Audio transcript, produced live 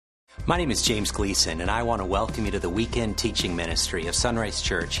My name is James Gleason, and I want to welcome you to the weekend teaching ministry of Sunrise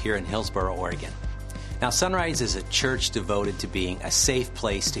Church here in Hillsboro, Oregon. Now, Sunrise is a church devoted to being a safe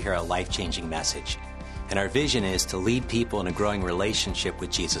place to hear a life-changing message. And our vision is to lead people in a growing relationship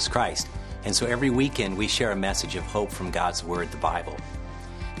with Jesus Christ. And so every weekend we share a message of hope from God's Word, the Bible.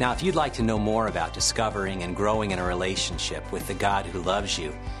 Now, if you'd like to know more about discovering and growing in a relationship with the God who loves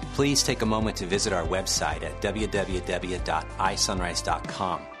you, please take a moment to visit our website at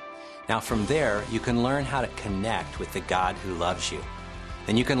www.isunrise.com. Now, from there, you can learn how to connect with the God who loves you.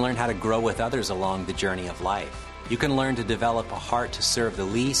 Then you can learn how to grow with others along the journey of life. You can learn to develop a heart to serve the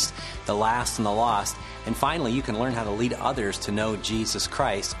least, the last, and the lost. And finally, you can learn how to lead others to know Jesus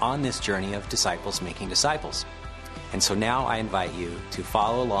Christ on this journey of disciples making disciples. And so now I invite you to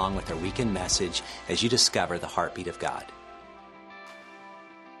follow along with our weekend message as you discover the heartbeat of God.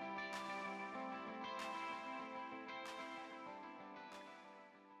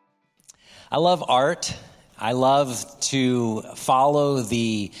 I love art. I love to follow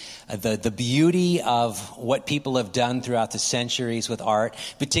the beauty of what people have done throughout the centuries with art.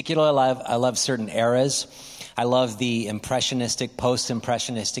 Particularly, I love certain eras. I love the impressionistic,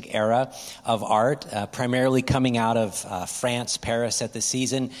 post-impressionistic era of art, primarily coming out of France, Paris at the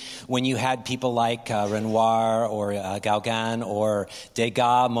season, when you had people like Renoir or Gauguin or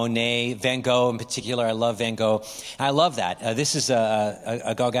Degas, Monet, Van Gogh in particular. I love Van Gogh. And I love that. This is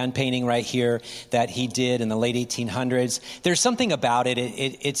a Gauguin painting right here that he did in the late 1800s. There's something about it.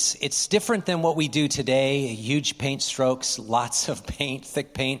 It's different than what we do today. Huge paint strokes, lots of paint,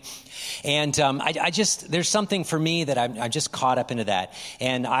 thick paint. And there's something for me that I'm just caught up into that.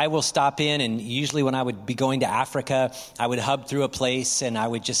 And I will stop in, and usually when I would be going to Africa, I would hub through a place and I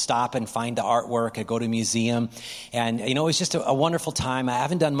would just stop and find the artwork. I'd go to a museum. And, it was just a wonderful time. I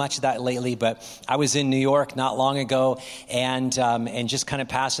haven't done much of that lately, but I was in New York not long ago and just kind of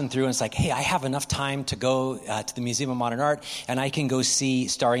passing through. And it's like, hey, I have enough time to go to the Museum of Modern Art, and I can go see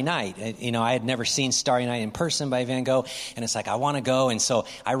Starry Night. I had never seen Starry Night in person by Van Gogh. And it's like, I want to go. And so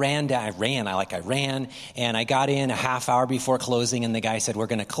I ran, and I got in a half hour before closing, and the guy said, we're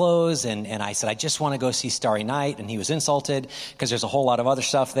going to close, and I said, I just want to go see Starry Night, and he was insulted because there's a whole lot of other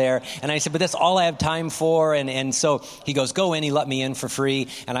stuff there, and I said, but that's all I have time for, and so he goes, go in. He let me in for free,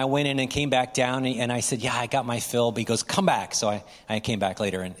 and I went in and came back down, and I said, yeah, I got my fill, but he goes, come back. So I came back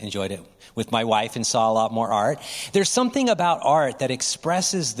later and enjoyed it with my wife and saw a lot more art. There's something about art that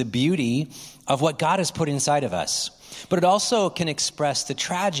expresses the beauty of what God has put inside of us. But it also can express the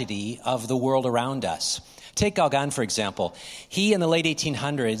tragedy of the world around us. Take Gauguin, for example. He, in the late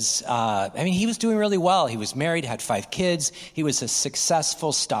 1800s, he was doing really well. He was married, had 5 kids. He was a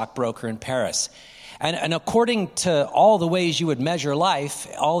successful stockbroker in Paris. And according to all the ways you would measure life,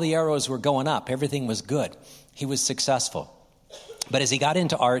 all the arrows were going up. Everything was good. He was successful. But as he got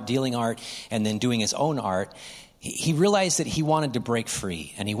into art, dealing art, and then doing his own art, he realized that he wanted to break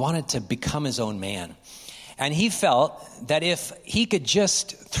free, and he wanted to become his own man. And he felt that if he could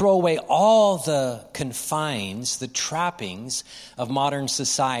just throw away all the confines, the trappings of modern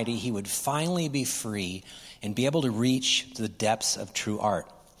society, he would finally be free and be able to reach the depths of true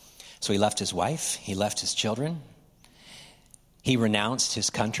art. So he left his wife, he left his children, he renounced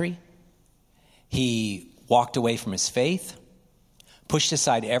his country, he walked away from his faith, pushed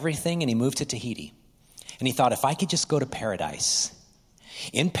aside everything, and he moved to Tahiti. And he thought, if I could just go to paradise,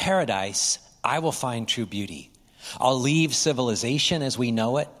 in paradise, I will find true beauty. I'll leave civilization as we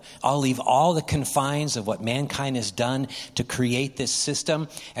know it. I'll leave all the confines of what mankind has done to create this system,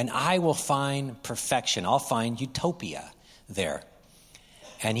 and I will find perfection. I'll find utopia there.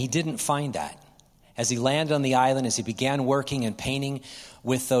 And he didn't find that. As he landed on the island, as he began working and painting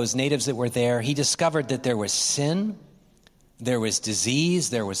with those natives that were there, he discovered that there was sin, there was disease,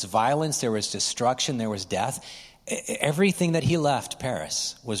 there was violence, there was destruction, there was death. Everything that he left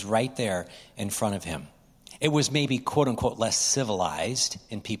Paris was right there in front of him. It was maybe, quote unquote, less civilized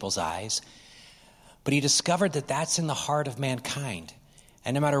in people's eyes. But he discovered that that's in the heart of mankind.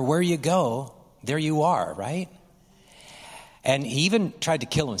 And no matter where you go, there you are, right? And he even tried to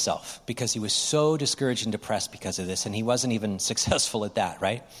kill himself because he was so discouraged and depressed because of this. And he wasn't even successful at that,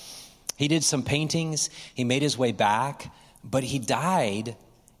 right? He did some paintings. He made his way back. But he died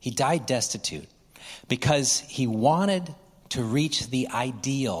destitute because he wanted to reach the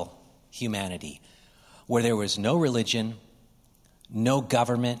ideal humanity where there was no religion, no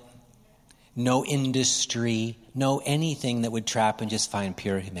government, no industry, no anything that would trap and just find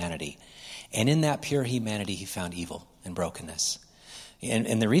pure humanity. And in that pure humanity, he found evil and brokenness.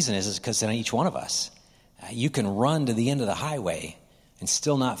 And the reason is because in each one of us, you can run to the end of the highway and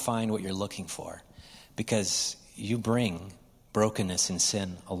still not find what you're looking for because you bring brokenness and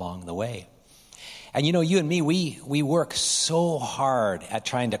sin along the way. And you and me, we work so hard at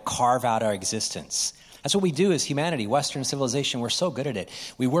trying to carve out our existence. That's what we do as humanity, Western civilization. We're so good at it.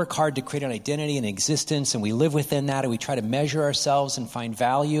 We work hard to create an identity and existence, and we live within that, and we try to measure ourselves and find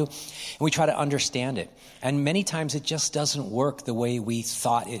value, and we try to understand it. And many times it just doesn't work the way we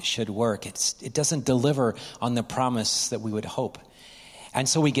thought it should work. It doesn't deliver on the promise that we would hope. And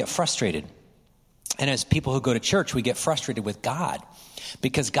so we get frustrated. And as people who go to church, we get frustrated with God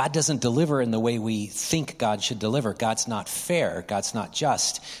because God doesn't deliver in the way we think God should deliver. God's not fair. God's not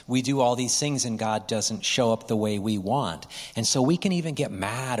just. We do all these things and God doesn't show up the way we want. And so we can even get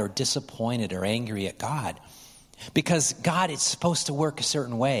mad or disappointed or angry at God because God is supposed to work a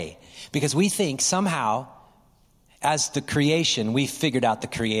certain way. Because we think somehow, as the creation, we've figured out the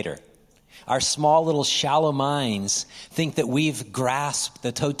creator. Our small little shallow minds think that we've grasped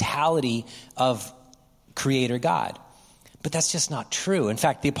the totality of Creator God. But that's just not true. In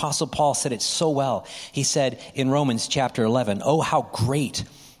fact, the Apostle Paul said it so well. He said in Romans chapter 11, "Oh, how great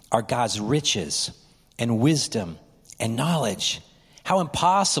are God's riches and wisdom and knowledge. How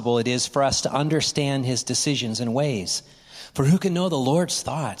impossible it is for us to understand his decisions and ways. For who can know the Lord's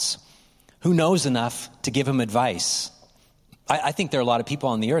thoughts? Who knows enough to give him advice?" I think there are a lot of people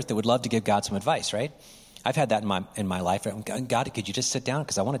on the earth that would love to give God some advice, right? I've had that in my life. God, could you just sit down?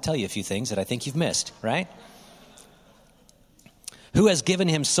 Because I want to tell you a few things that I think you've missed, right? Who has given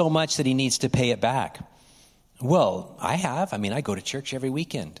him so much that he needs to pay it back? Well, I have. I go to church every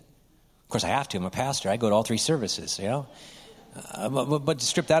weekend. Of course, I have to. I'm a pastor. I go to all 3 services, But to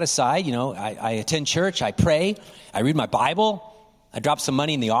strip that aside, I attend church. I pray. I read my Bible. I drop some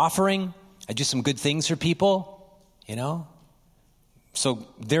money in the offering. I do some good things for people, So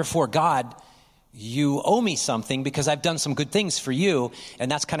therefore, God, you owe me something because I've done some good things for you. And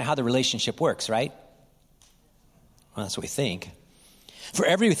that's kind of how the relationship works, right? Well, that's what we think. For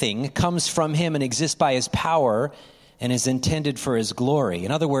everything comes from him and exists by his power and is intended for his glory.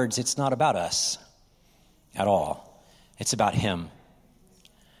 In other words, it's not about us at all. It's about him.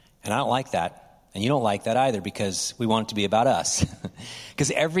 And I don't like that. And you don't like that either because we want it to be about us.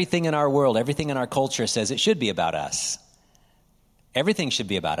 Because everything in our world, everything in our culture says it should be about us. Everything should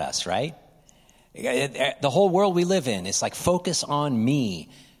be about us, right? The whole world we live in, it's like focus on me.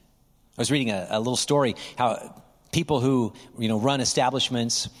 I was reading a little story how people who run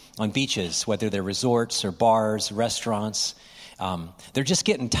establishments on beaches, whether they're resorts or bars, restaurants, they're just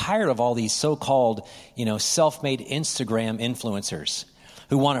getting tired of all these so-called self-made Instagram influencers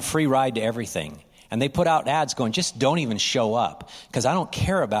who want a free ride to everything. And they put out ads going, just don't even show up because I don't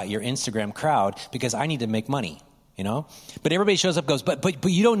care about your Instagram crowd because I need to make money. But everybody shows up and goes, but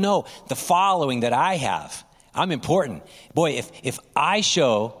you don't know the following that I have. I'm important. Boy, if I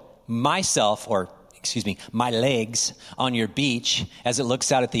show myself, my legs on your beach as it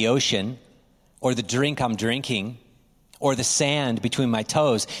looks out at the ocean, or the drink I'm drinking, or the sand between my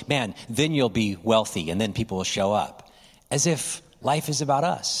toes, man, then you'll be wealthy and then people will show up. As if life is about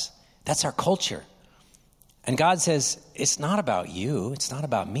us. That's our culture. And God says, it's not about you. It's not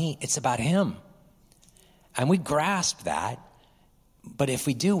about me. It's about him. And we grasp that, but if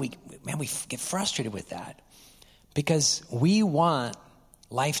we do, we get frustrated with that because we want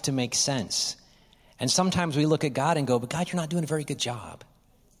life to make sense. And sometimes we look at God and go, but God, you're not doing a very good job.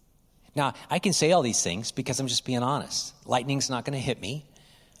 Now, I can say all these things because I'm just being honest. Lightning's not going to hit me.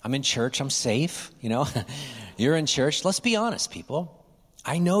 I'm in church. I'm safe. You're in church. Let's be honest, people.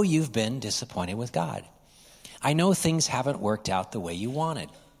 I know you've been disappointed with God. I know things haven't worked out the way you wanted.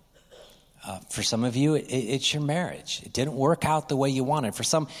 For some of you, it's your marriage. It didn't work out the way you wanted. For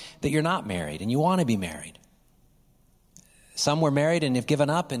some, that you're not married and you want to be married. Some were married and have given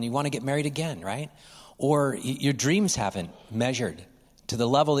up and you want to get married again, right? Or your dreams haven't measured to the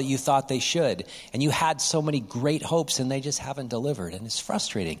level that you thought they should. And you had so many great hopes and they just haven't delivered. And it's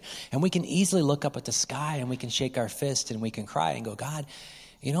frustrating. And we can easily look up at the sky and we can shake our fist and we can cry and go, God,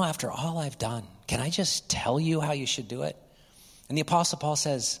 after all I've done, can I just tell you how you should do it? And the Apostle Paul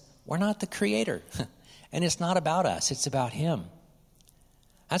says, we're not the creator. And it's not about us. It's about him.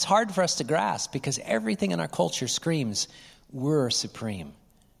 That's hard for us to grasp because everything in our culture screams, we're supreme.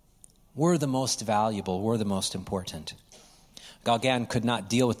 We're the most valuable. We're the most important. Gauguin could not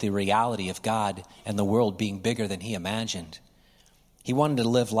deal with the reality of God and the world being bigger than he imagined. He wanted to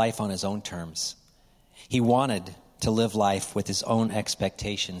live life on his own terms. He wanted to live life with his own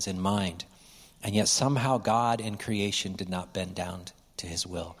expectations in mind. And yet somehow God and creation did not bend down to his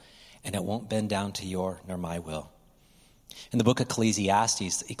will. And it won't bend down to your nor my will. In the book of Ecclesiastes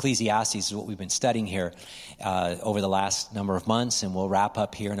is what we've been studying here over the last number of months, and we'll wrap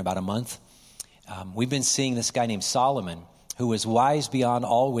up here in about a month. We've been seeing this guy named Solomon, who was wise beyond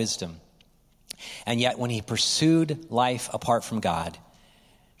all wisdom. And yet when he pursued life apart from God,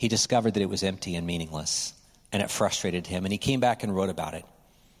 he discovered that it was empty and meaningless, and it frustrated him, and he came back and wrote about it.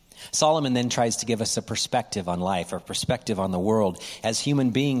 Solomon then tries to give us a perspective on life, or perspective on the world as human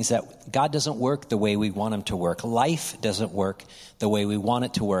beings, that God doesn't work the way we want him to work. Life doesn't work the way we want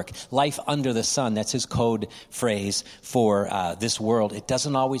it to work. Life under the sun, that's his code phrase for this world. It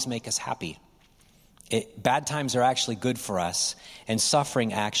doesn't always make us happy. Bad times are actually good for us, and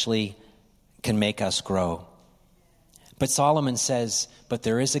suffering actually can make us grow. But Solomon says, but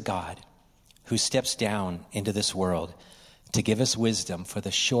there is a God who steps down into this world to give us wisdom for the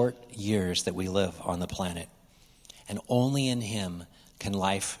short years that we live on the planet. And only in him can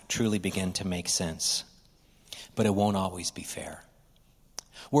life truly begin to make sense. But it won't always be fair.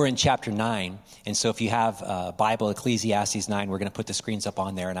 We're in chapter 9, and so if you have a Bible, Ecclesiastes 9, we're going to put the screens up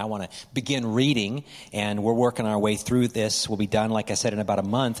on there, and I want to begin reading, and we're working our way through this. We'll be done, like I said, in about a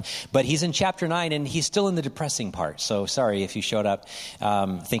month. But he's in chapter 9, and he's still in the depressing part, so sorry if you showed up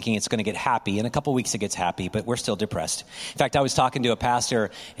thinking it's going to get happy. In a couple weeks it gets happy, but we're still depressed. In fact, I was talking to a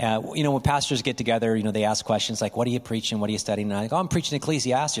pastor. When pastors get together, they ask questions like, what are you preaching, what are you studying? And I go, I'm preaching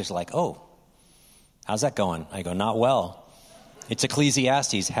Ecclesiastes. They're like, oh, how's that going? I go, not well. It's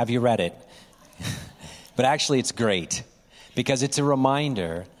Ecclesiastes. Have you read it? But actually, it's great because it's a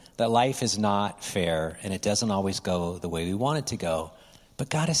reminder that life is not fair and it doesn't always go the way we want it to go. But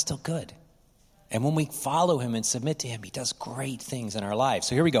God is still good. And when we follow him and submit to him, he does great things in our lives.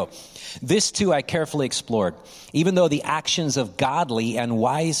 So here we go. This too I carefully explored. Even though the actions of godly and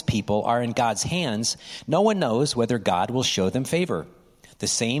wise people are in God's hands, no one knows whether God will show them favor. The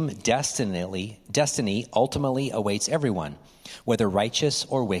same destiny ultimately awaits everyone, whether righteous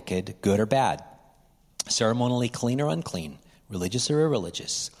or wicked, good or bad, ceremonially clean or unclean, religious or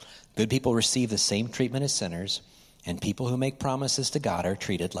irreligious. Good people receive the same treatment as sinners, and people who make promises to God are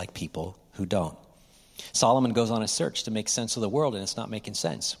treated like people who don't. Solomon goes on a search to make sense of the world, and it's not making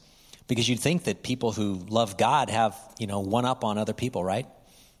sense. Because you'd think that people who love God have, one up on other people, right?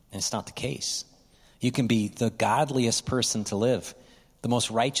 And it's not the case. You can be the godliest person to live, the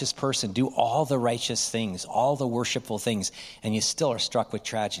most righteous person, do all the righteous things, all the worshipful things, and you still are struck with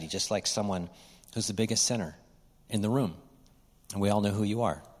tragedy, just like someone who's the biggest sinner in the room. And we all know who you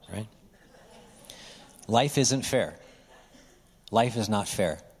are, right? Life isn't fair. Life is not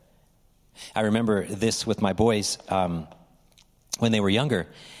fair. I remember this with my boys when they were younger,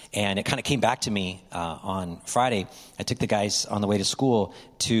 and it kind of came back to me on Friday. I took the guys on the way to school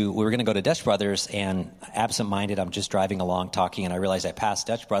we were going to go to Dutch Brothers, and absent-minded, I'm just driving along talking, and I realized I passed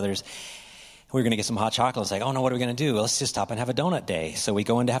Dutch Brothers. We were going to get some hot chocolate. I was like, oh no, what are we going to do? Let's just stop and have a donut day. So we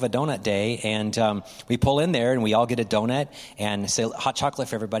go in to have a donut day, and we pull in there, and we all get a donut, and say, hot chocolate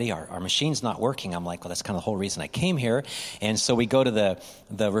for everybody. Our machine's not working. I'm like, well, that's kind of the whole reason I came here. And so we go to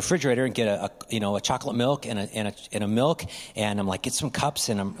the refrigerator and get a chocolate milk and a milk, and I'm like, get some cups,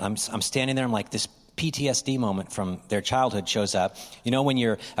 and I'm standing there. I'm like, this PTSD moment from their childhood shows up. When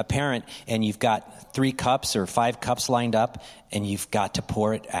you're a parent and you've got 3 cups or 5 cups lined up, and you've got to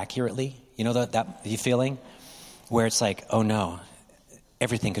pour it accurately. That you feeling where it's like, oh no,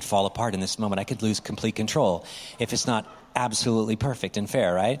 everything could fall apart in this moment. I could lose complete control if it's not absolutely perfect and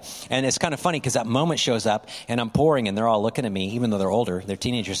fair, right? And it's kind of funny because that moment shows up and I'm pouring and they're all looking at me, even though they're older. They're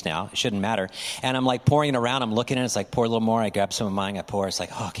teenagers now. It shouldn't matter. And I'm like pouring it around. I'm looking at it. It's like, pour a little more. I grab some of mine. I pour. It's like,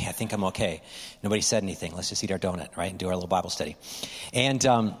 oh, okay, I think I'm okay. Nobody said anything. Let's just eat our donut, right? And do our little Bible study. And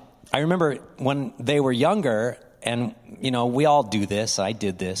I remember when they were younger, and, we all do this. I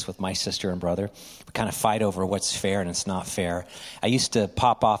did this with my sister and brother. We kind of fight over what's fair and it's not fair. I used to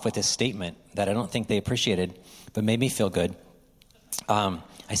pop off with this statement that I don't think they appreciated, but made me feel good. I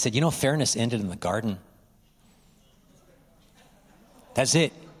said, fairness ended in the garden. That's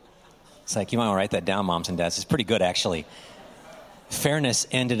it. It's like, you might want to write that down, moms and dads. It's pretty good, actually. Fairness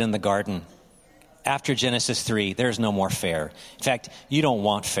ended in the garden. After Genesis 3, there's no more fair. In fact, you don't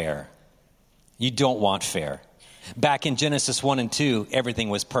want fair. You don't want fair. Back in Genesis 1 and 2, everything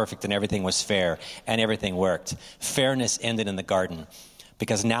was perfect and everything was fair and everything worked. Fairness ended in the garden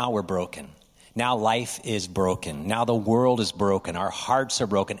because now we're broken. Now life is broken. Now the world is broken. Our hearts are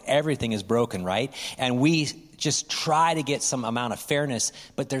broken. Everything is broken, right? And we just try to get some amount of fairness,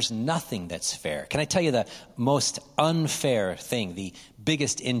 but there's nothing that's fair. Can I tell you the most unfair thing, the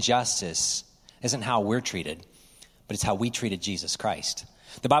biggest injustice isn't how we're treated, but it's how we treated Jesus Christ.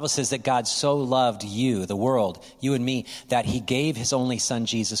 The Bible says that God so loved you, the world, you and me, that he gave his only son,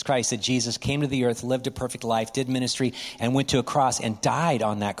 Jesus Christ, that Jesus came to the earth, lived a perfect life, did ministry, and went to a cross and died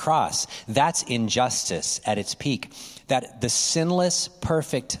on that cross. That's injustice at its peak. That the sinless,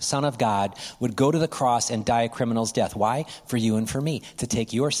 perfect Son of God would go to the cross and die a criminal's death. Why? For you and for me. To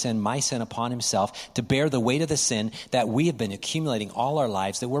take your sin, my sin upon himself, to bear the weight of the sin that we have been accumulating all our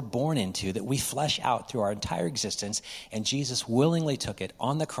lives, that we're born into, that we flesh out through our entire existence. And Jesus willingly took it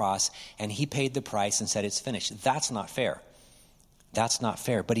on the cross, and he paid the price and said, it's finished. That's not fair. That's not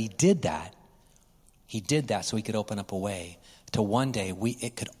fair. But he did that. He did that so he could open up a way to one day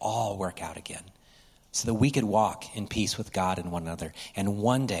it could all work out again. So that we could walk in peace with God and one another. And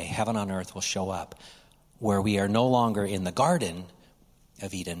one day, heaven on earth will show up where we are no longer in the Garden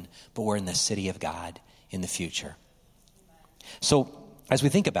of Eden, but we're in the city of God in the future. So as we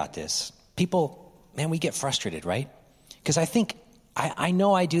think about this, people, man, we get frustrated, right? Because I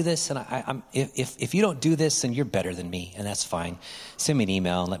know I do this, and I'm if you don't do this, then you're better than me, and that's fine. Send me an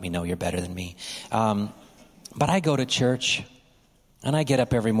email and let me know you're better than me. But I go to church, and I get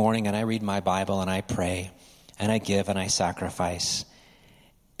up every morning and I read my Bible and I pray and I give and I sacrifice.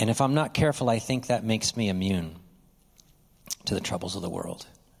 And if I'm not careful, I think that makes me immune to the troubles of the world.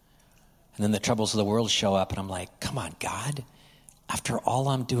 And then the troubles of the world show up and I'm like, come on, God, after all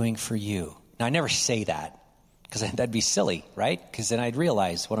I'm doing for you. Now, I never say that because that'd be silly, right? Because then I'd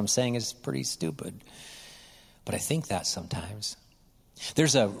realize what I'm saying is pretty stupid. But I think that sometimes.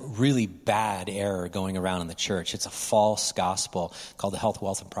 There's a really bad error going around in the church. It's a false gospel called the health,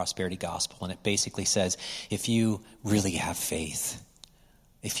 wealth, and prosperity gospel. And it basically says, if you really have faith,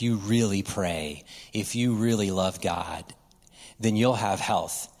 if you really pray, if you really love God, then you'll have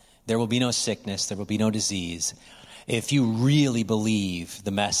health. There will be no sickness. There will be no disease. If you really believe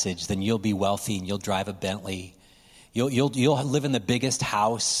the message, then you'll be wealthy and you'll drive a Bentley. You'll live in the biggest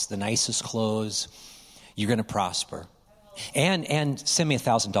house, the nicest clothes. You're going to prosper. And send me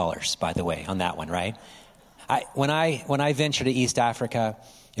 $1,000, by the way, on that one, right? When I venture to East Africa,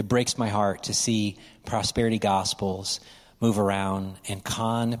 it breaks my heart to see prosperity gospels move around and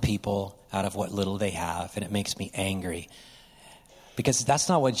con people out of what little they have, and it makes me angry. Because that's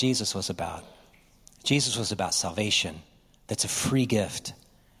not what Jesus was about. Jesus was about salvation. That's a free gift.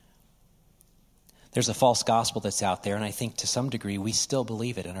 There's a false gospel that's out there, and I think to some degree we still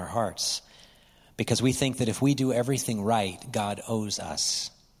believe it in our hearts. Because we think that if we do everything right, God owes us.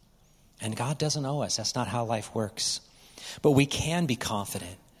 And God doesn't owe us. That's not how life works. But we can be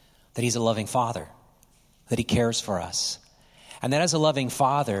confident that he's a loving father, that he cares for us. And that as a loving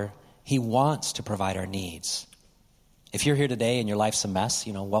father, he wants to provide our needs. If you're here today and your life's a mess,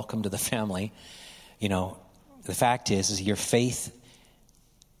 welcome to the family. The fact is your faith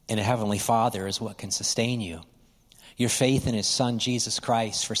in a heavenly Father is what can sustain you. Your faith in his Son, Jesus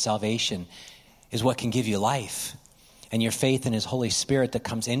Christ, for salvation is what can give you life. And your faith in his Holy Spirit that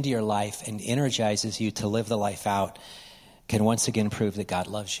comes into your life and energizes you to live the life out can once again prove that God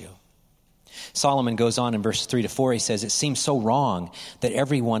loves you. Solomon goes on in verses 3-4. He says, it seems so wrong that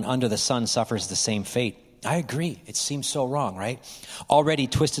everyone under the sun suffers the same fate. I agree. It seems so wrong, right? Already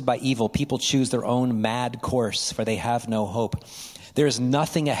twisted by evil, people choose their own mad course, for they have no hope. There is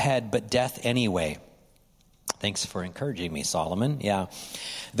nothing ahead but death anyway. Thanks for encouraging me, Solomon. Yeah.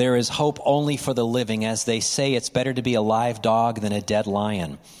 There is hope only for the living. As they say, it's better to be a live dog than a dead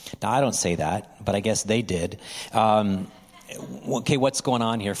lion. Now, I don't say that, but I guess they did. Okay, what's going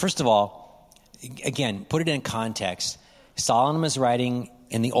on here? First of all, again, put it in context. Solomon is writing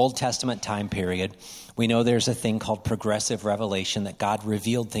in the Old Testament time period. We know there's a thing called progressive revelation, that God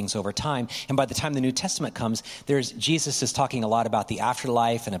revealed things over time. And by the time the New Testament comes, Jesus is talking a lot about the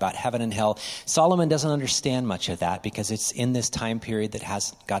afterlife and about heaven and hell. Solomon doesn't understand much of that because it's in this time period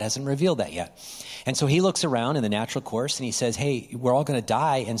that God hasn't revealed that yet. And so he looks around in the natural course and he says, hey, we're all going to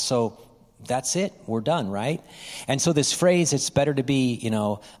die. And so that's it. We're done, right? And so this phrase, it's better to be,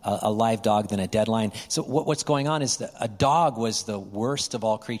 a live dog than a dead lion. So what's going on is that a dog was the worst of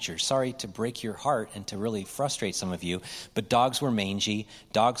all creatures. Sorry to break your heart and to really frustrate some of you, but dogs were mangy.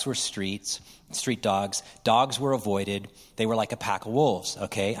 Dogs were street dogs. Dogs were avoided. They were like a pack of wolves,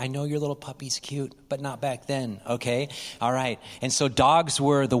 okay? I know your little puppy's cute, but not back then, okay? All right. And so dogs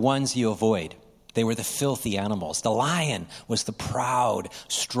were the ones you avoid. They were the filthy animals. The lion was the proud,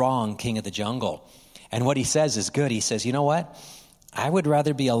 strong king of the jungle. And what he says is good. He says, you know what? I would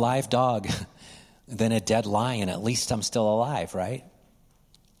rather be a live dog than a dead lion. At least I'm still alive, right?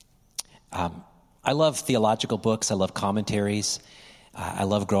 I love theological books. I love commentaries. I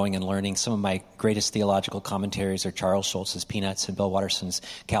love growing and learning. Some of my greatest theological commentaries are Charles Schultz's Peanuts and Bill Watterson's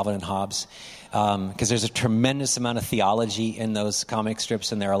Calvin and Hobbes, because there's a tremendous amount of theology in those comic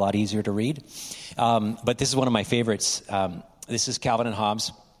strips, and they're a lot easier to read. But this is one of my favorites. This is Calvin and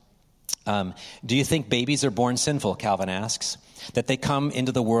Hobbes. Do you think babies are born sinful, Calvin asks, that they come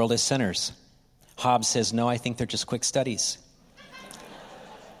into the world as sinners? Hobbes says, no, I think they're just quick studies.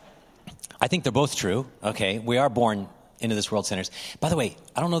 I think they're both true. Okay, we are born into this world sinners. By the way,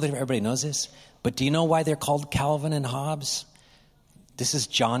 I don't know that everybody knows this, but do you know why they're called Calvin and Hobbes? This is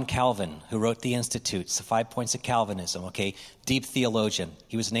John Calvin, who wrote the Institutes, the 5 Points of Calvinism, okay? Deep theologian.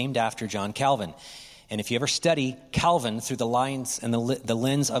 He was named after John Calvin. And if you ever study Calvin through the lines and the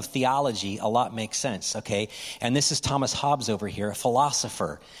lens of theology, a lot makes sense, okay? And this is Thomas Hobbes over here, a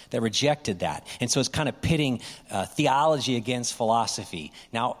philosopher that rejected that. And so it's kind of pitting theology against philosophy.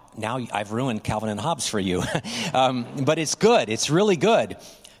 Now I've ruined Calvin and Hobbes for you. But it's good. It's really good.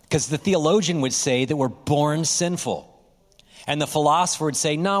 Because the theologian would say that we're born sinful. And the philosopher would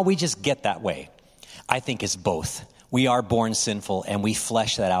say, no, we just get that way. I think it's both. We are born sinful, and we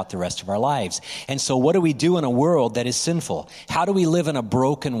flesh that out the rest of our lives. And so what do we do in a world that is sinful? How do we live in a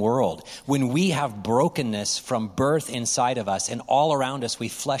broken world? When we have brokenness from birth inside of us and all around us, we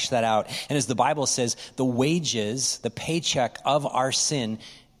flesh that out. And as the Bible says, the wages, the paycheck of our sin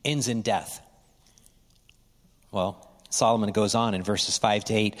ends in death. Well, Solomon goes on in verses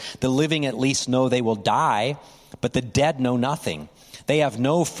 5-8, the living at least know they will die, but the dead know nothing. They have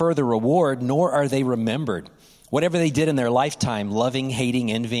no further reward, nor are they remembered. Whatever they did in their lifetime, loving,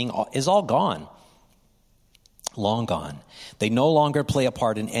 hating, envying, is all gone. Long gone. They no longer play a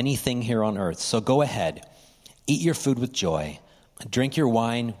part in anything here on earth. So go ahead, eat your food with joy, drink your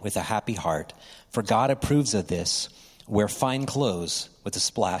wine with a happy heart, for God approves of this. Wear fine clothes with a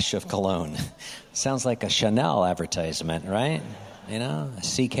splash of cologne. Sounds like a Chanel advertisement, right? You know, a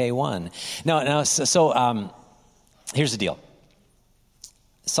CK1. No. So here's the deal.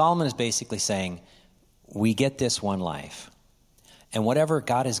 Solomon is basically saying, we get this one life. And whatever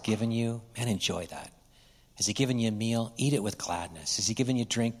God has given you, man, enjoy that. Has he given you a meal? Eat it with gladness. Has he given you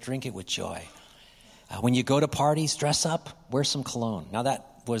drink? Drink it with joy. When you go to parties, dress up, wear some cologne. Now that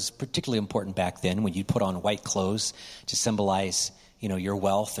was particularly important back then when you'd put on white clothes to symbolize, your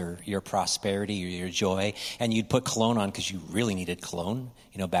wealth or your prosperity or your joy. And you'd put cologne on because you really needed cologne,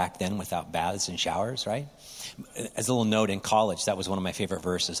 back then without baths and showers, right? As a little note, in college, that was one of my favorite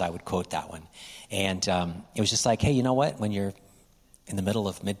verses. I would quote that one. And it was just like, hey, you know what? When you're in the middle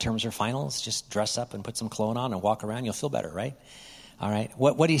of midterms or finals, just dress up and put some cologne on and walk around. You'll feel better, right? All right.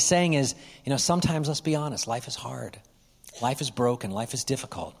 What he's saying is, sometimes, let's be honest, life is hard. Life is broken. Life is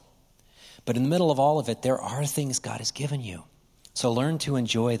difficult. But in the middle of all of it, there are things God has given you. So learn to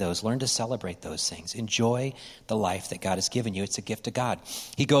enjoy those. Learn to celebrate those things. Enjoy the life that God has given you. It's a gift of God.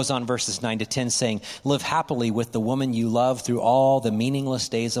 He goes on verses 9-10 saying, live happily with the woman you love through all the meaningless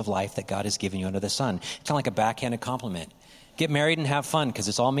days of life that God has given you under the sun. Kind of like a backhanded compliment. Get married and have fun because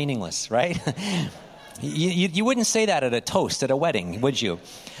it's all meaningless, right? You wouldn't say that at a toast at a wedding, would you?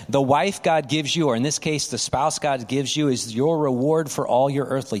 The wife God gives you, or in this case, the spouse God gives you, is your reward for all your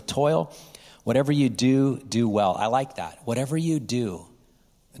earthly toil. Whatever you do, do well. I like that. Whatever you do,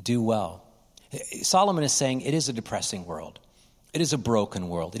 do well. Solomon is saying it is a depressing world. It is a broken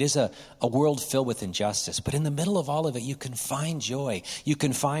world. It is a world filled with injustice. But in the middle of all of it, you can find joy. You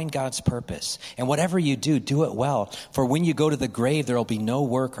can find God's purpose. And whatever you do, do it well. For when you go to the grave, there will be no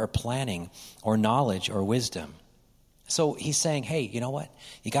work or planning or knowledge or wisdom. So he's saying, hey, you know what?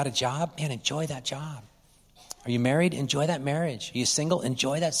 You got a job? Man, enjoy that job. Are you married? Enjoy that marriage. Are you single?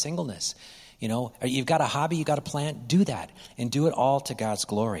 Enjoy that singleness. You've got a hobby, you've got a plan, do that. And do it all to God's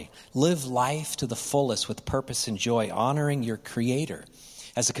glory. Live life to the fullest with purpose and joy, honoring your Creator.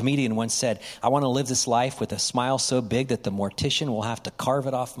 As a comedian once said, I want to live this life with a smile so big that the mortician will have to carve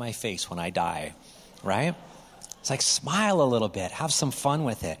it off my face when I die. Right? It's like, smile a little bit. Have some fun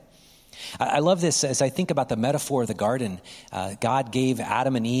with it. I love this as I think about the metaphor of the garden. God gave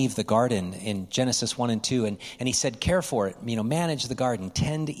Adam and Eve the garden in Genesis 1 and 2, and he said, care for it, manage the garden,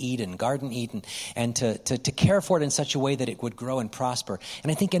 tend Eden, garden Eden, and to care for it in such a way that it would grow and prosper.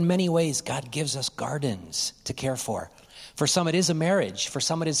 And I think in many ways, God gives us gardens to care for. For some, it is a marriage. For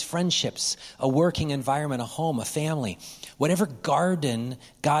some, it is friendships, a working environment, a home, a family. Whatever garden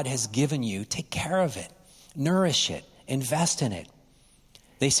God has given you, take care of it, nourish it, invest in it.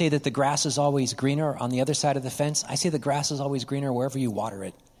 They say that the grass is always greener on the other side of the fence. I say the grass is always greener wherever you water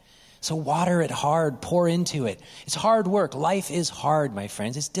it. So water it hard, pour into it. It's hard work. Life is hard, my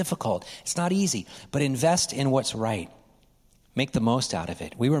friends. It's difficult. It's not easy. But invest in what's right. Make the most out of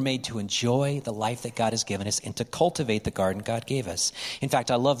it. We were made to enjoy the life that God has given us and to cultivate the garden God gave us. In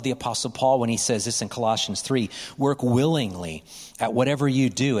fact, I love the Apostle Paul when he says this in Colossians 3, work willingly at whatever you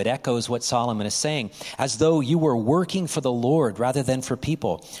do. It echoes what Solomon is saying, as though you were working for the Lord rather than for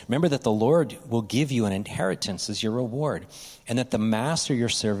people. Remember that the Lord will give you an inheritance as your reward, and that the master you're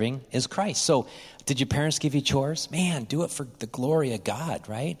serving is Christ. So did your parents give you chores? Man, do it for the glory of God,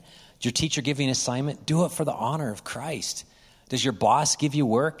 right? Did your teacher give you an assignment? Do it for the honor of Christ. Does your boss give you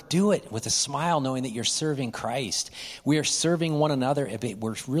work? Do it with a smile, knowing that you're serving Christ. We are serving one another.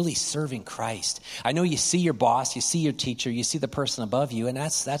 We're really serving Christ. I know you see your boss, you see your teacher, you see the person above you, and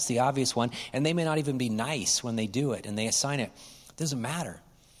that's the obvious one. And they may not even be nice when they do it and they assign it. It doesn't matter,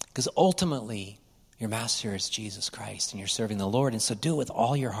 because ultimately your master is Jesus Christ and you're serving the Lord. And so do it with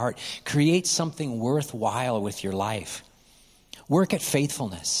all your heart. Create something worthwhile with your life. Work at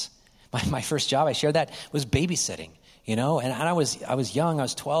faithfulness. My first job, I shared that, was babysitting. And I was young, I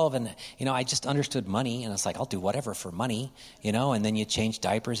was 12, and, I just understood money, and it's like, I'll do whatever for money, and then you change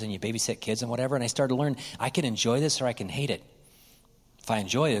diapers and you babysit kids and whatever, and I started to learn, I can enjoy this or I can hate it. If I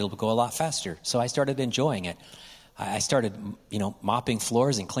enjoy it, it'll go a lot faster. So I started enjoying it. I started, mopping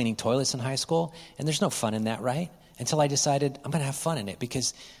floors and cleaning toilets in high school, and there's no fun in that, right? Until I decided I'm going to have fun in it,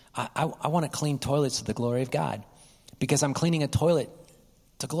 because I want to clean toilets to the glory of God, because I'm cleaning a toilet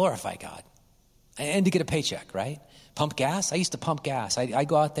to glorify God and to get a paycheck, right? Pump gas? I used to pump gas. I'd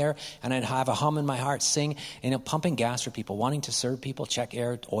go out there and I'd have a hum in my heart, sing, pumping gas for people, wanting to serve people, check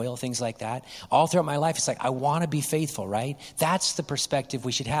air, oil, things like that. All throughout my life, it's like, I want to be faithful, right? That's the perspective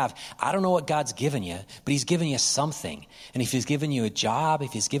we should have. I don't know what God's given you, but he's given you something. And if he's given you a job,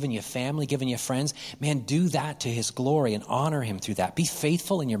 if he's given you a family, given you friends, man, do that to his glory and honor him through that. Be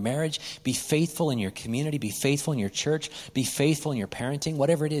faithful in your marriage. Be faithful in your community. Be faithful in your church. Be faithful in your parenting.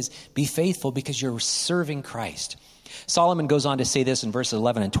 Whatever it is, be faithful because you're serving Christ. Solomon goes on to say this in verses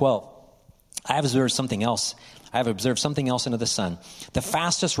 11 and 12. I have observed something else under the sun. The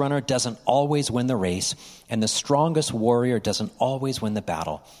fastest runner doesn't always win the race, and the strongest warrior doesn't always win the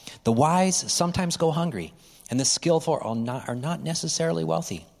battle. The wise sometimes go hungry, and the skillful are not necessarily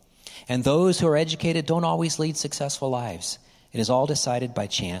wealthy. And those who are educated don't always lead successful lives. It is all decided by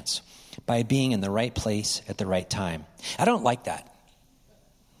chance, by being in the right place at the right time. I don't like that.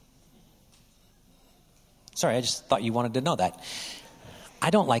 Sorry, I just thought you wanted to know that. I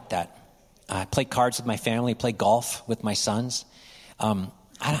don't like that. I play cards with my family, play golf with my sons.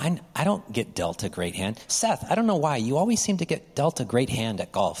 I don't get dealt a great hand. Seth, I don't know why. You always seem to get dealt a great hand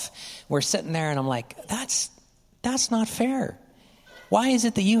at golf. We're sitting there and I'm like, that's not fair. Why is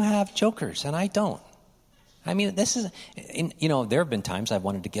it that you have jokers and I don't? I mean, there have been times I've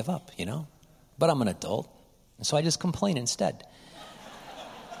wanted to give up, but I'm an adult. And so I just complain instead.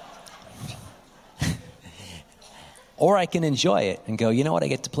 Or I can enjoy it and go, you know what, I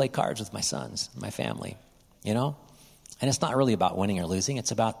get to play cards with my sons, my family, And it's not really about winning or losing.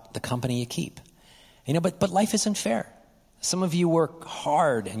 It's about the company you keep. But life isn't fair. Some of you work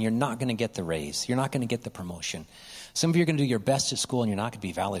hard and you're not going to get the raise. You're not going to get the promotion. Some of you are going to do your best at school and you're not going to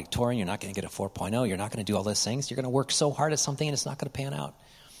be valedictorian. You're not going to get a 4.0. You're not going to do all those things. You're going to work so hard at something and it's not going to pan out.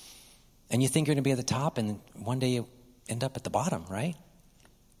 And you think you're going to be at the top and one day you end up at the bottom, right?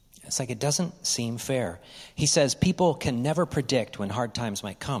 It's like it doesn't seem fair. He says people can never predict when hard times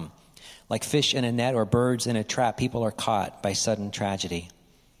might come. Like fish in a net or birds in a trap, people are caught by sudden tragedy.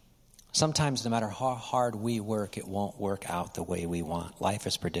 Sometimes no matter how hard we work, it won't work out the way we want. Life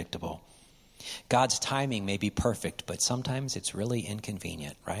is predictable. God's timing may be perfect, but sometimes it's really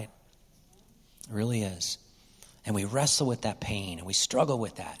inconvenient, right? It really is. And we wrestle with that pain and we struggle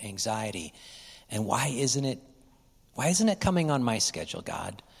with that anxiety. And why isn't it coming on my schedule,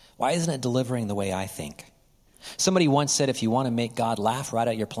 God? Why isn't it delivering the way I think? Somebody once said, if you want to make God laugh, write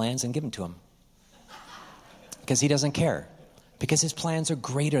out your plans and give them to him. Because he doesn't care. Because his plans are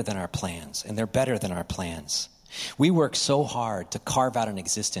greater than our plans, and they're better than our plans. We work so hard to carve out an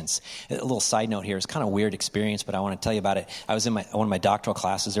existence. A little side note here. It's kind of a weird experience, but I want to tell you about it. I was in one of my doctoral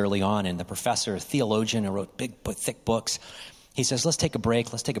classes early on, and the professor, a theologian who wrote big, thick books, he says, let's take a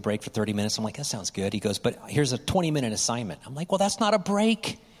break. Let's take a break for 30 minutes. I'm like, that sounds good. He goes, but here's a 20-minute assignment. I'm like, well, that's not a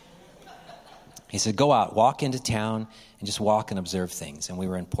break. He said, go out, walk into town, and just walk and observe things. And we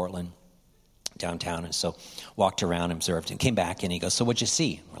were in Portland, downtown, and so walked around, observed, and came back, and he goes, so what'd you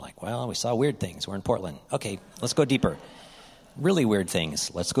see? We're like, well, we saw weird things. We're in Portland. Okay, let's go deeper. Really weird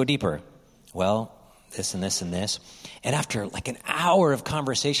things. Let's go deeper. Well, this and this and this. And after like an hour of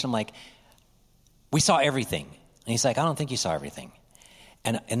conversation, I'm like, we saw everything. And he's like, I don't think you saw everything.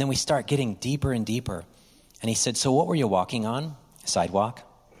 And then we start getting deeper and deeper. And he said, so what were you walking on? Sidewalk?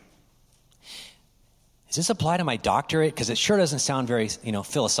 does this apply to my doctorate? Because it sure doesn't sound very,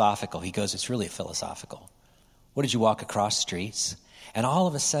 philosophical. He goes, it's really philosophical. What did you walk across streets? And all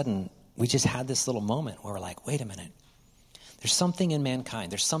of a sudden, we just had this little moment where we're like, wait a minute. There's something in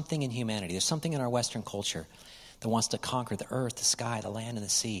mankind. There's something in humanity. There's something in our Western culture that wants to conquer the earth, the sky, the land, and the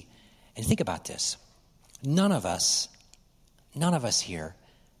sea. And think about this. None of us here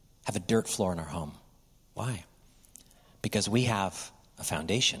have a dirt floor in our home. Why? Because we have a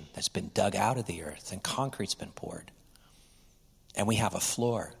foundation that's been dug out of the earth and concrete's been poured. And we have a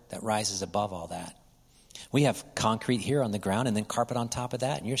floor that rises above all that. We have concrete here on the ground and then carpet on top of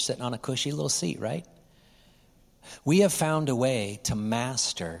that, and you're sitting on a cushy little seat, right? We have found a way to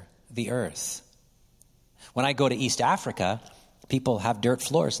master the earth. When I go to East Africa, people have dirt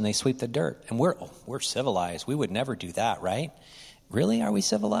floors and they sweep the dirt. And we're civilized. We would never do that, right? Really? Are we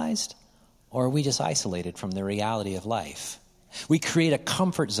civilized? Or are we just isolated from the reality of life? We create a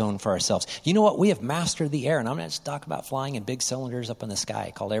comfort zone for ourselves. You know what? We have mastered the air. And I'm not just talking about flying in big cylinders up in the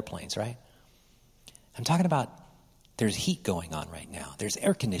sky called airplanes, right? I'm talking about there's heat going on right now. There's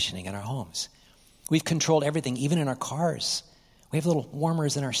air conditioning in our homes. We've controlled everything, even in our cars. We have little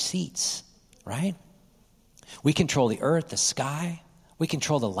warmers in our seats, right? We control the earth, the sky. We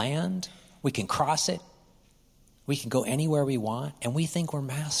control the land. We can cross it. We can go anywhere we want. And we think we're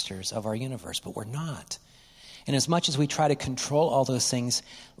masters of our universe, but we're not. And as much as we try to control all those things,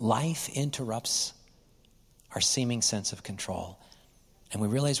 life interrupts our seeming sense of control. And we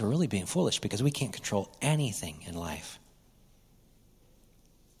realize we're really being foolish because we can't control anything in life.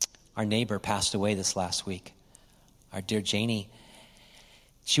 Our neighbor passed away this last week. Our dear Janie.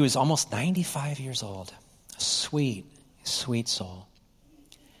 She was almost 95 years old. A sweet, sweet soul.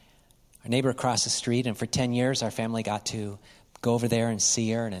 Our neighbor across the street, and for 10 years our family got to go over there and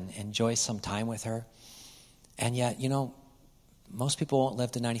see her and enjoy some time with her. And yet, most people won't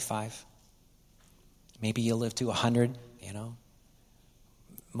live to 95. Maybe you'll live to 100,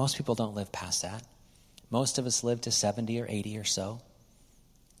 Most people don't live past that. Most of us live to 70 or 80 or so.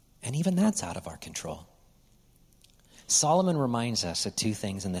 And even that's out of our control. Solomon reminds us of two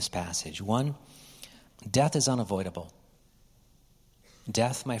things in this passage. One, death is unavoidable.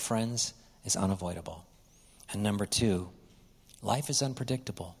 Death, my friends, is unavoidable. And number two, life is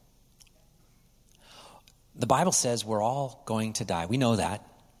unpredictable. The Bible says we're all going to die. We know that.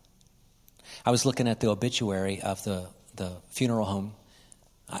 I was looking at the obituary of the funeral home.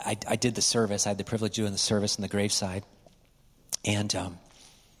 I did the service. I had the privilege of doing the service in the graveside. And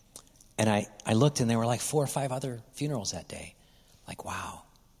I looked, and there were like 4 or 5 other funerals that day. Like, wow,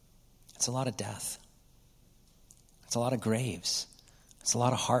 it's a lot of death. It's a lot of graves. It's a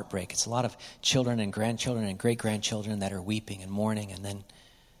lot of heartbreak. It's a lot of children and grandchildren and great-grandchildren that are weeping and mourning and then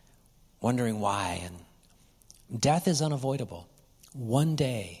wondering why. And death is unavoidable. One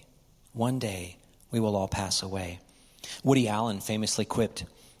day, we will all pass away. Woody Allen famously quipped,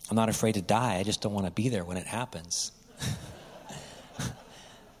 "I'm not afraid to die, I just don't want to be there when it happens."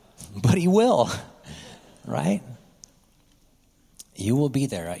 But he will, right? You will be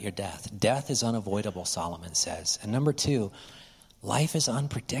there at your death. Death is unavoidable, Solomon says. And number two, life is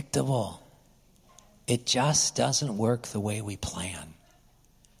unpredictable. It just doesn't work the way we plan.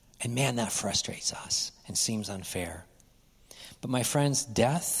 And man, that frustrates us and seems unfair. But my friends,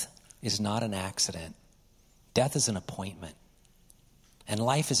 death is not an accident. Death is an appointment. And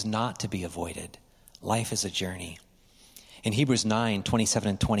life is not to be avoided. Life is a journey. In Hebrews 9:27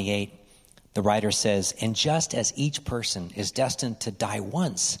 and 28, the writer says, "And just as each person is destined to die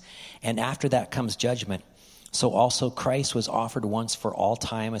once, and after that comes judgment, so also Christ was offered once for all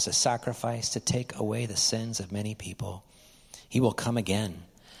time as a sacrifice to take away the sins of many people. He will come again,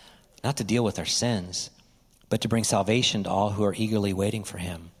 not to deal with our sins, but to bring salvation to all who are eagerly waiting for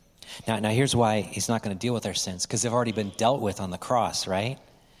him." Now here's why he's not going to deal with our sins, because they've already been dealt with on the cross, right?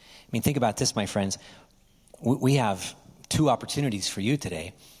 I mean, think about this, my friends. We have 2 opportunities for you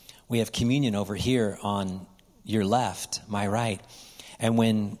today. We have communion over here on your left, my right. And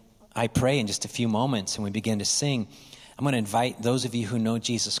when I pray in just a few moments and we begin to sing, I'm going to invite those of you who know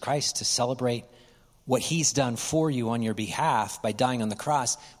Jesus Christ to celebrate what he's done for you on your behalf by dying on the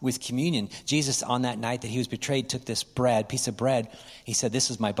cross with communion. Jesus, on that night that he was betrayed, took this piece of bread. He said, "This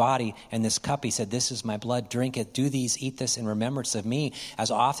is my body," and this cup, he said, "This is my blood. Drink it. Do these, eat this in remembrance of me.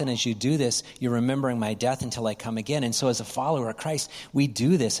 As often as you do this, you're remembering my death until I come again." And so as a follower of Christ, we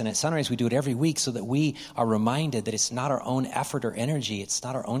do this. And at Sunrise, we do it every week so that we are reminded that it's not our own effort or energy. It's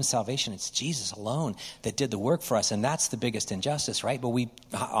not our own salvation. It's Jesus alone that did the work for us. And that's the biggest injustice, right? But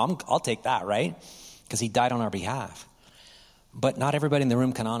I'll take that, right? Because he died on our behalf. But not everybody in the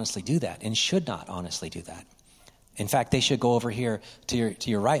room can honestly do that and should not honestly do that. In fact, they should go over here to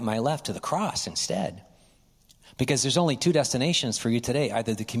your right, my left, to the cross instead. Because there's only two destinations for you today,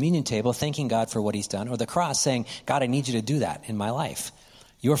 either the communion table, thanking God for what he's done, or the cross saying, God, I need you to do that in my life.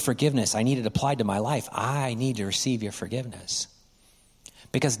 Your forgiveness, I need it applied to my life. I need to receive your forgiveness.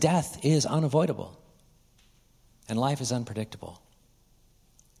 Because death is unavoidable. And life is unpredictable.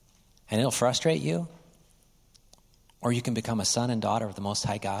 And it'll frustrate you. Or you can become a son and daughter of the Most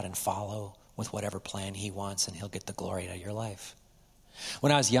High God and follow with whatever plan he wants, and he'll get the glory out of your life.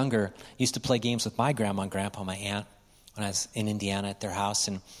 When I was younger, I used to play games with my grandma and grandpa, my aunt, when I was in Indiana at their house.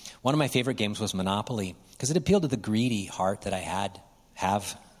 And one of my favorite games was Monopoly, because it appealed to the greedy heart that I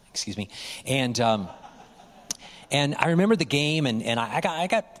have. And I remember the game, and I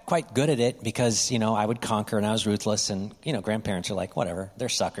got quite good at it because, I would conquer and I was ruthless. And, grandparents are like, whatever, they're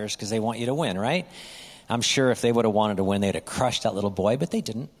suckers because they want you to win, right? I'm sure if they would have wanted to win, they'd have crushed that little boy, but they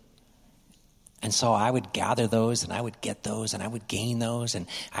didn't. And so I would gather those, and I would get those, and I would gain those. And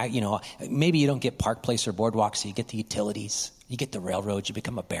maybe you don't get Park Place or Boardwalk, so you get the utilities. You get the railroads, you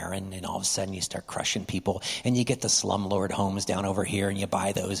become a baron, and all of a sudden you start crushing people. And you get the slumlord homes down over here, and you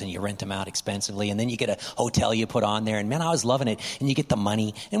buy those, and you rent them out expensively. And then you get a hotel you put on there. And man, I was loving it. And you get the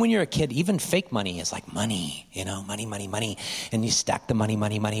money. And when you're a kid, even fake money is like money, money. And you stack the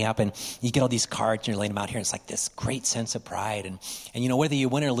money up. And you get all these cards, and you're laying them out here. And it's like this great sense of pride. And whether you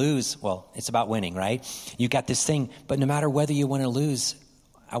win or lose, well, it's about winning, right? You got this thing. But no matter whether you win or lose,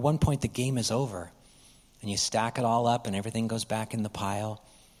 at one point the game is over. And you stack it all up and everything goes back in the pile.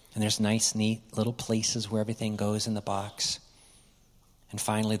 And there's nice, neat little places where everything goes in the box. And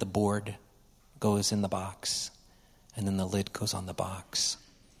finally the board goes in the box. And then the lid goes on the box.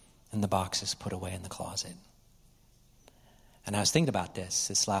 And the box is put away in the closet. And I was thinking about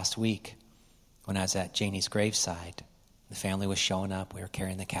this last week when I was at Janie's graveside. The family was showing up. We were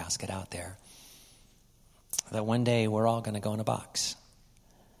carrying the casket out there. That one day we're all going to go in a box.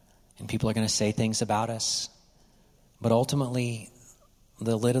 And people are going to say things about us. But ultimately,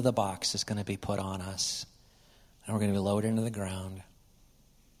 the lid of the box is going to be put on us. And we're going to be lowered into the ground.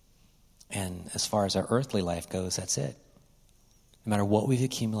 And as far as our earthly life goes, that's it. No matter what we've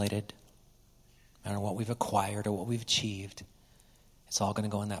accumulated, no matter what we've acquired or what we've achieved, it's all going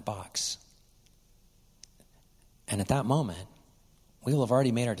to go in that box. And at that moment, we will have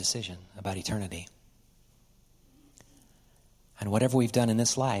already made our decision about eternity. And whatever we've done in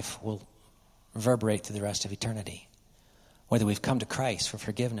this life will reverberate through the rest of eternity. Whether we've come to Christ for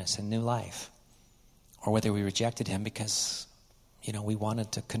forgiveness and new life, or whether we rejected him because, we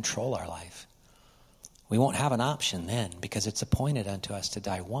wanted to control our life. We won't have an option then because it's appointed unto us to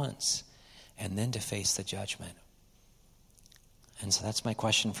die once and then to face the judgment. And so that's my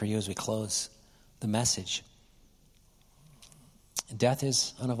question for you as we close the message. Death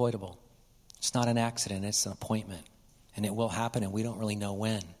is unavoidable. It's not an accident, it's an appointment. And it will happen, and we don't really know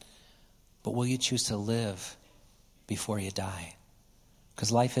when. But will you choose to live before you die? Because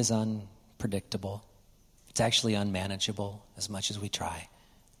life is unpredictable. It's actually unmanageable as much as we try.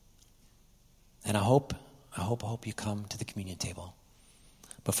 And I hope you come to the communion table.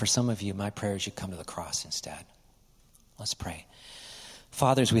 But for some of you, my prayer is you come to the cross instead. Let's pray.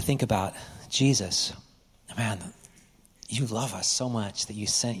 Father, as we think about Jesus, man, you love us so much that you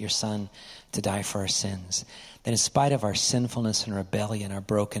sent your son to die for our sins. That in spite of our sinfulness and rebellion, our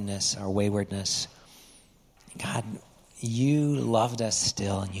brokenness, our waywardness, God, you loved us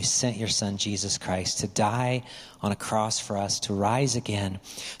still, and you sent your son, Jesus Christ, to die on a cross for us, to rise again,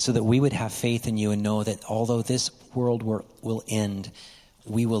 so that we would have faith in you and know that although this world will end,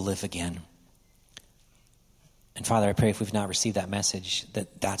 we will live again. And Father, I pray if we've not received that message,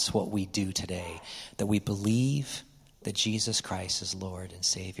 that's what we do today, that we believe that Jesus Christ is Lord and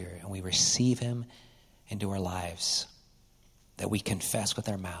Savior, and we receive him into our lives, that we confess with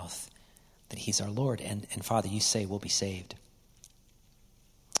our mouth that he's our Lord. And Father, you say we'll be saved.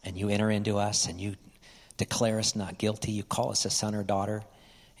 And you enter into us and you declare us not guilty. You call us a son or daughter,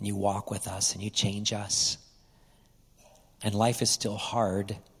 and you walk with us and you change us. And life is still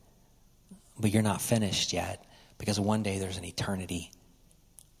hard, but you're not finished yet, because one day there's an eternity.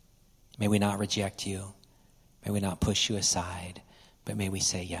 May we not reject you. May we not push you aside, but may we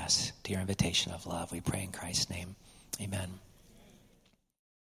say yes to your invitation of love. We pray in Christ's name. Amen.